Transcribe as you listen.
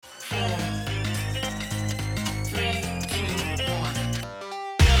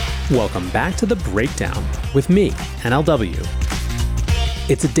Welcome back to The Breakdown with me, NLW.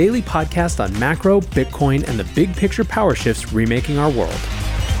 It's a daily podcast on macro, Bitcoin, and the big picture power shifts remaking our world.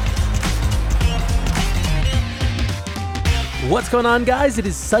 What's going on, guys? It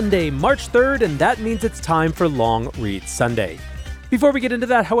is Sunday, March 3rd, and that means it's time for Long Read Sunday. Before we get into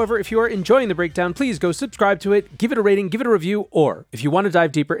that, however, if you are enjoying The Breakdown, please go subscribe to it, give it a rating, give it a review, or if you want to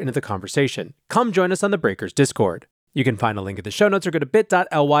dive deeper into the conversation, come join us on the Breakers Discord. You can find a link in the show notes or go to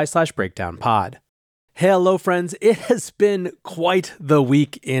bit.ly/breakdownpod. Hello, friends. It has been quite the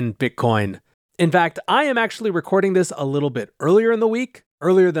week in Bitcoin. In fact, I am actually recording this a little bit earlier in the week,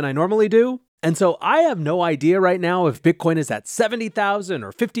 earlier than I normally do. And so I have no idea right now if Bitcoin is at 70,000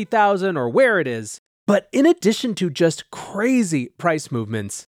 or 50,000 or where it is. But in addition to just crazy price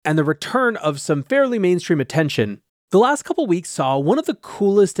movements and the return of some fairly mainstream attention, the last couple weeks saw one of the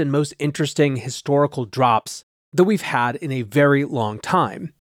coolest and most interesting historical drops that we've had in a very long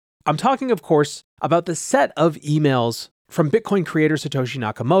time. I'm talking, of course, about the set of emails from Bitcoin creator Satoshi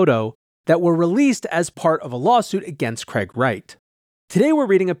Nakamoto that were released as part of a lawsuit against Craig Wright. Today we're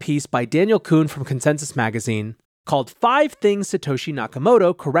reading a piece by Daniel Kuhn from Consensus Magazine called 5 Things Satoshi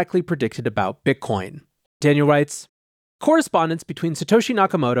Nakamoto Correctly Predicted About Bitcoin. Daniel writes, correspondence between Satoshi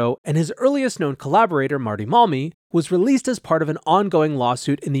Nakamoto and his earliest known collaborator Marty Malmi was released as part of an ongoing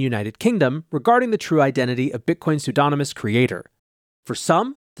lawsuit in the United Kingdom regarding the true identity of Bitcoin's pseudonymous creator. For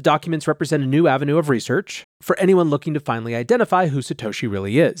some, the documents represent a new avenue of research for anyone looking to finally identify who Satoshi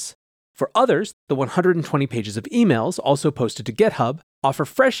really is. For others, the 120 pages of emails, also posted to GitHub, offer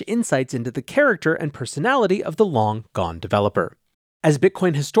fresh insights into the character and personality of the long-gone developer. As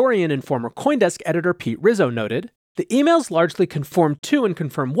Bitcoin historian and former CoinDesk editor Pete Rizzo noted, the emails largely conform to and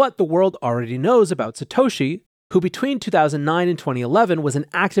confirm what the world already knows about Satoshi, who between 2009 and 2011 was an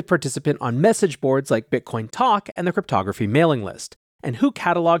active participant on message boards like Bitcoin Talk and the cryptography mailing list, and who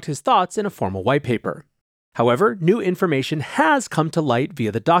cataloged his thoughts in a formal white paper. However, new information has come to light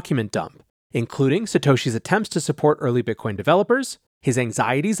via the document dump, including Satoshi's attempts to support early Bitcoin developers, his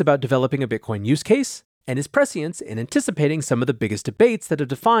anxieties about developing a Bitcoin use case, and his prescience in anticipating some of the biggest debates that have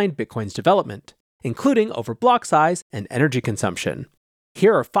defined Bitcoin's development, including over block size and energy consumption.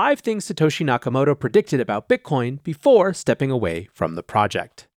 Here are 5 things Satoshi Nakamoto predicted about Bitcoin before stepping away from the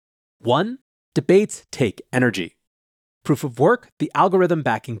project. 1. Debates take energy. Proof of work, the algorithm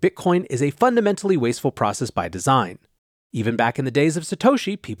backing Bitcoin, is a fundamentally wasteful process by design. Even back in the days of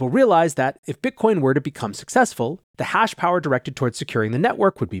Satoshi, people realized that if Bitcoin were to become successful, the hash power directed towards securing the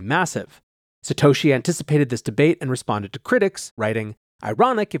network would be massive. Satoshi anticipated this debate and responded to critics, writing,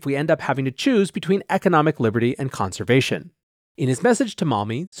 "Ironic if we end up having to choose between economic liberty and conservation." In his message to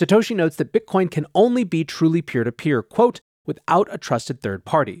Malmi, Satoshi notes that Bitcoin can only be truly peer-to-peer, quote, without a trusted third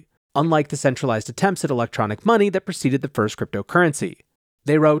party, unlike the centralized attempts at electronic money that preceded the first cryptocurrency.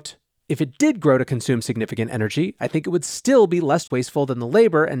 They wrote, "If it did grow to consume significant energy, I think it would still be less wasteful than the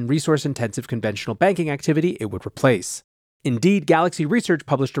labor and resource-intensive conventional banking activity it would replace." Indeed, Galaxy Research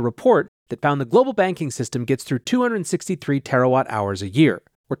published a report that found the global banking system gets through 263 terawatt-hours a year,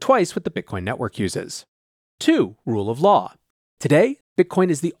 or twice what the Bitcoin network uses. 2. Rule of law. Today, Bitcoin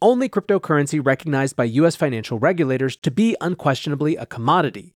is the only cryptocurrency recognized by US financial regulators to be unquestionably a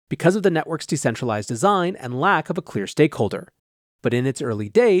commodity because of the network's decentralized design and lack of a clear stakeholder. But in its early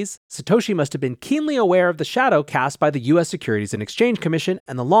days, Satoshi must have been keenly aware of the shadow cast by the US Securities and Exchange Commission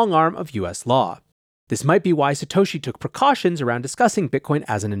and the long arm of US law. This might be why Satoshi took precautions around discussing Bitcoin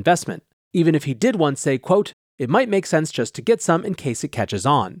as an investment, even if he did once say, quote, "It might make sense just to get some in case it catches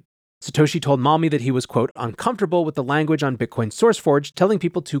on." Satoshi told Malmi that he was, quote, "uncomfortable with the language on Bitcoin SourceForge telling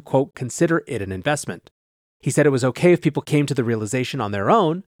people to, quote, consider it an investment." He said it was okay if people came to the realization on their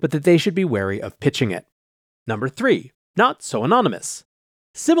own, but that they should be wary of pitching it. Number 3, not so anonymous.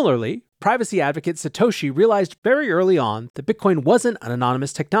 Similarly, privacy advocate Satoshi realized very early on that Bitcoin wasn't an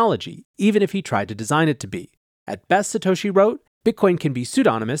anonymous technology, even if he tried to design it to be. At best, Satoshi wrote, Bitcoin can be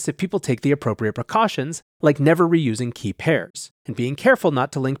pseudonymous if people take the appropriate precautions, like never reusing key pairs, and being careful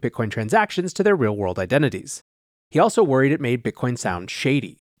not to link Bitcoin transactions to their real-world identities. He also worried it made Bitcoin sound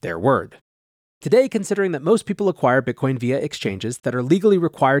shady, their word. Today, considering that most people acquire Bitcoin via exchanges that are legally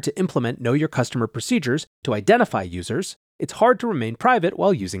required to implement Know Your Customer procedures to identify users, it's hard to remain private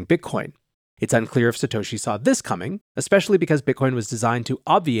while using Bitcoin. It's unclear if Satoshi saw this coming, especially because Bitcoin was designed to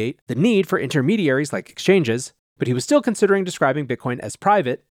obviate the need for intermediaries like exchanges, but he was still considering describing Bitcoin as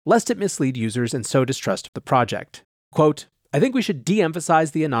private, lest it mislead users and sow distrust of the project. Quote, "I think we should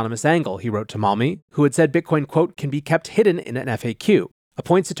de-emphasize the anonymous angle," he wrote to Malmi, who had said Bitcoin, quote, "can be kept hidden in an FAQ, a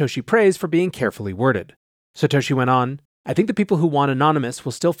point Satoshi praised for being carefully worded." Satoshi went on, "I think the people who want anonymous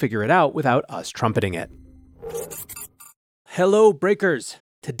will still figure it out without us trumpeting it." Hello, breakers.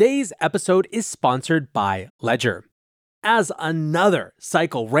 Today's episode is sponsored by Ledger. As another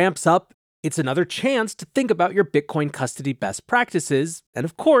cycle ramps up, it's another chance to think about your Bitcoin custody best practices, and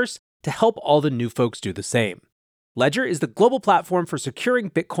of course, to help all the new folks do the same. Ledger is the global platform for securing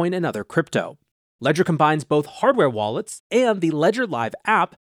Bitcoin and other crypto. Ledger combines both hardware wallets and the Ledger Live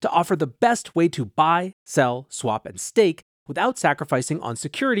app to offer the best way to buy, sell, swap, and stake without sacrificing on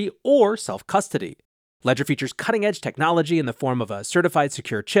security or self-custody. Ledger features cutting-edge technology in the form of a certified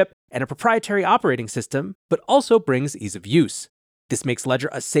secure chip and a proprietary operating system, but also brings ease of use. This makes Ledger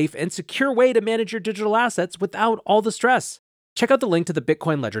a safe and secure way to manage your digital assets without all the stress. Check out the link to the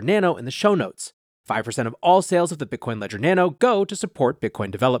Bitcoin Ledger Nano in the show notes. 5% of all sales of the Bitcoin Ledger Nano go to support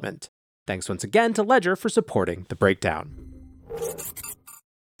Bitcoin development. Thanks once again to Ledger for supporting the breakdown.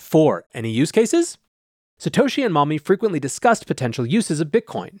 4. Any use cases? Satoshi and Malmi frequently discussed potential uses of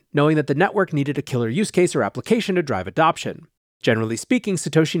Bitcoin, knowing that the network needed a killer use case or application to drive adoption. Generally speaking,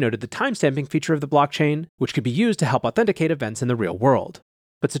 Satoshi noted the timestamping feature of the blockchain, which could be used to help authenticate events in the real world.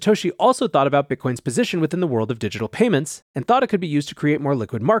 But Satoshi also thought about Bitcoin's position within the world of digital payments, and thought it could be used to create more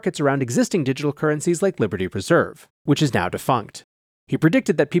liquid markets around existing digital currencies like Liberty Reserve, which is now defunct. He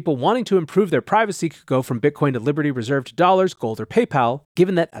predicted that people wanting to improve their privacy could go from Bitcoin to Liberty Reserve to dollars, gold, or PayPal,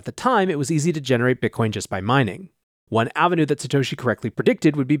 given that at the time it was easy to generate Bitcoin just by mining. One avenue that Satoshi correctly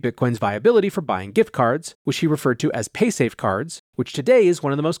predicted would be Bitcoin's viability for buying gift cards, which he referred to as paysafe cards, which today is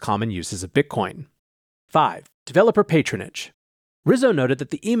one of the most common uses of Bitcoin. 5. Developer patronage. Rizzo noted that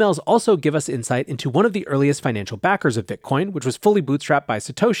the emails also give us insight into one of the earliest financial backers of Bitcoin, which was fully bootstrapped by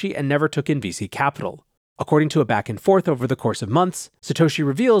Satoshi and never took in VC capital. According to a back and forth over the course of months, Satoshi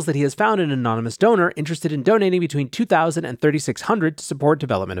reveals that he has found an anonymous donor interested in donating between $2,000 and $3,600 to support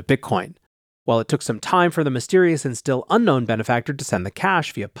development of Bitcoin. While it took some time for the mysterious and still unknown benefactor to send the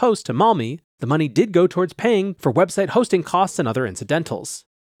cash via post to Malmi, the money did go towards paying for website hosting costs and other incidentals.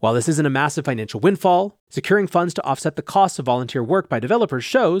 While this isn't a massive financial windfall, securing funds to offset the costs of volunteer work by developers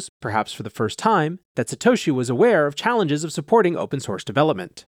shows, perhaps for the first time, that Satoshi was aware of challenges of supporting open source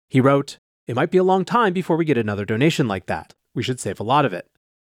development. He wrote, "It might be a long time before we get another donation like that. We should save a lot of it."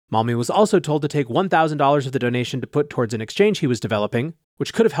 Malmi was also told to take $1,000 of the donation to put towards an exchange he was developing,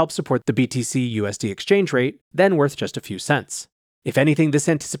 which could have helped support the BTC-USD exchange rate, then worth just a few cents. If anything, this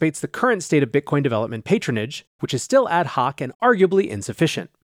anticipates the current state of Bitcoin development patronage, which is still ad hoc and arguably insufficient.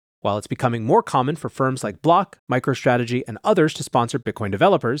 While it's becoming more common for firms like Block, MicroStrategy, and others to sponsor Bitcoin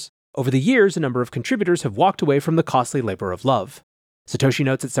developers, over the years a number of contributors have walked away from the costly labor of love. Satoshi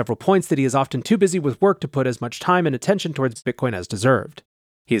notes at several points that he is often too busy with work to put as much time and attention towards Bitcoin as deserved.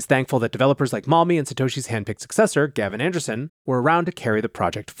 He is thankful that developers like Malmi and Satoshi's handpicked successor, Gavin Anderson, were around to carry the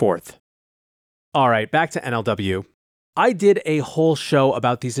project forth. Alright, back to NLW. I did a whole show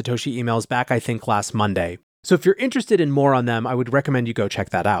about these Satoshi emails back, I think, last Monday. So if you're interested in more on them, I would recommend you go check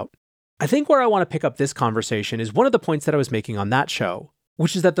that out. I think where I want to pick up this conversation is one of the points that I was making on that show,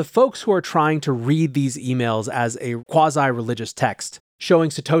 which is that the folks who are trying to read these emails as a quasi-religious text, showing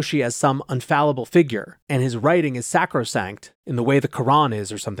Satoshi as some infallible figure, and his writing is sacrosanct in the way the Quran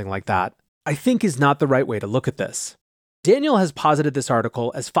is or something like that, I think is not the right way to look at this. Daniel has posited this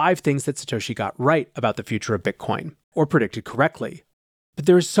article as 5 things that Satoshi got right about the future of Bitcoin, or predicted correctly. But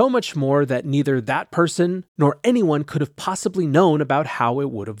there is so much more that neither that person nor anyone could have possibly known about how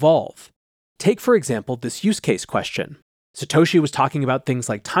it would evolve. Take, for example, this use case question. Satoshi was talking about things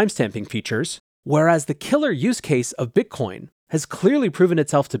like timestamping features, whereas the killer use case of Bitcoin has clearly proven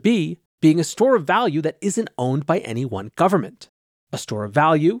itself to be being a store of value that isn't owned by any one government, a store of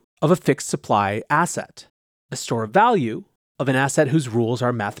value of a fixed supply asset, a store of value of an asset whose rules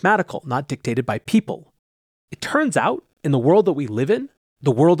are mathematical, not dictated by people. It turns out, in the world that we live in,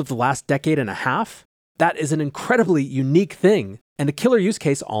 the world of the last decade and a half, that is an incredibly unique thing and a killer use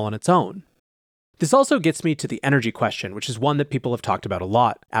case all on its own. This also gets me to the energy question, which is one that people have talked about a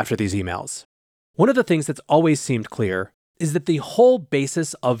lot after these emails. One of the things that's always seemed clear is that the whole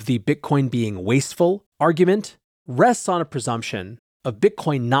basis of the Bitcoin being wasteful argument rests on a presumption of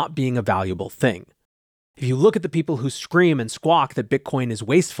Bitcoin not being a valuable thing. If you look at the people who scream and squawk that Bitcoin is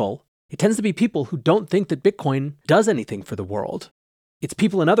wasteful, it tends to be people who don't think that Bitcoin does anything for the world. It's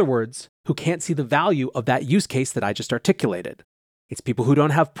people, in other words, who can't see the value of that use case that I just articulated. It's people who don't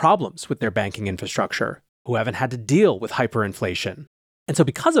have problems with their banking infrastructure, who haven't had to deal with hyperinflation. And so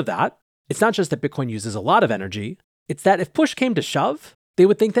because of that, it's not just that Bitcoin uses a lot of energy, it's that if push came to shove, they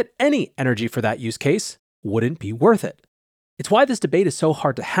would think that any energy for that use case wouldn't be worth it. It's why this debate is so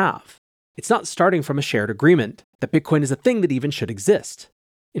hard to have. It's not starting from a shared agreement that Bitcoin is a thing that even should exist.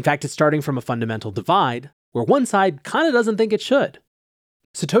 In fact, it's starting from a fundamental divide where one side kind of doesn't think it should.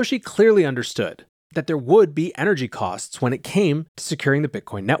 Satoshi clearly understood that there would be energy costs when it came to securing the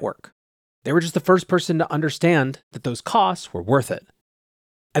Bitcoin network. They were just the first person to understand that those costs were worth it.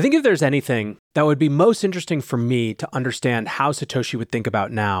 I think if there's anything that would be most interesting for me to understand how Satoshi would think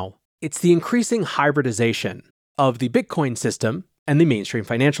about now, it's the increasing hybridization of the Bitcoin system and the mainstream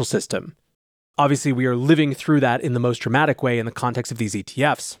financial system. Obviously, we are living through that in the most dramatic way in the context of these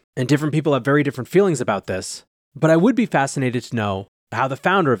ETFs, and different people have very different feelings about this. But I would be fascinated to know how the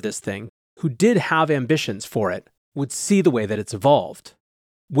founder of this thing, who did have ambitions for it, would see the way that it's evolved.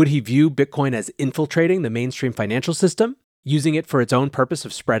 Would he view Bitcoin as infiltrating the mainstream financial system, using it for its own purpose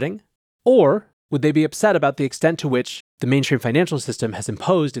of spreading? Or would they be upset about the extent to which the mainstream financial system has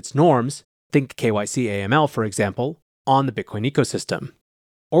imposed its norms, think KYC AML for example, on the Bitcoin ecosystem?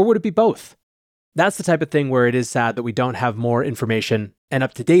 Or would it be both? That's the type of thing where it is sad that we don't have more information and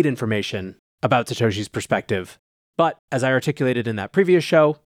up-to-date information about Satoshi's perspective. But as I articulated in that previous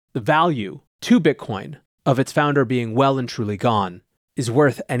show, the value to Bitcoin of its founder being well and truly gone is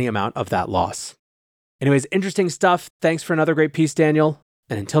worth any amount of that loss. Anyways, interesting stuff. Thanks for another great piece, Daniel.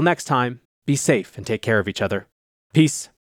 And until next time, be safe and take care of each other. Peace.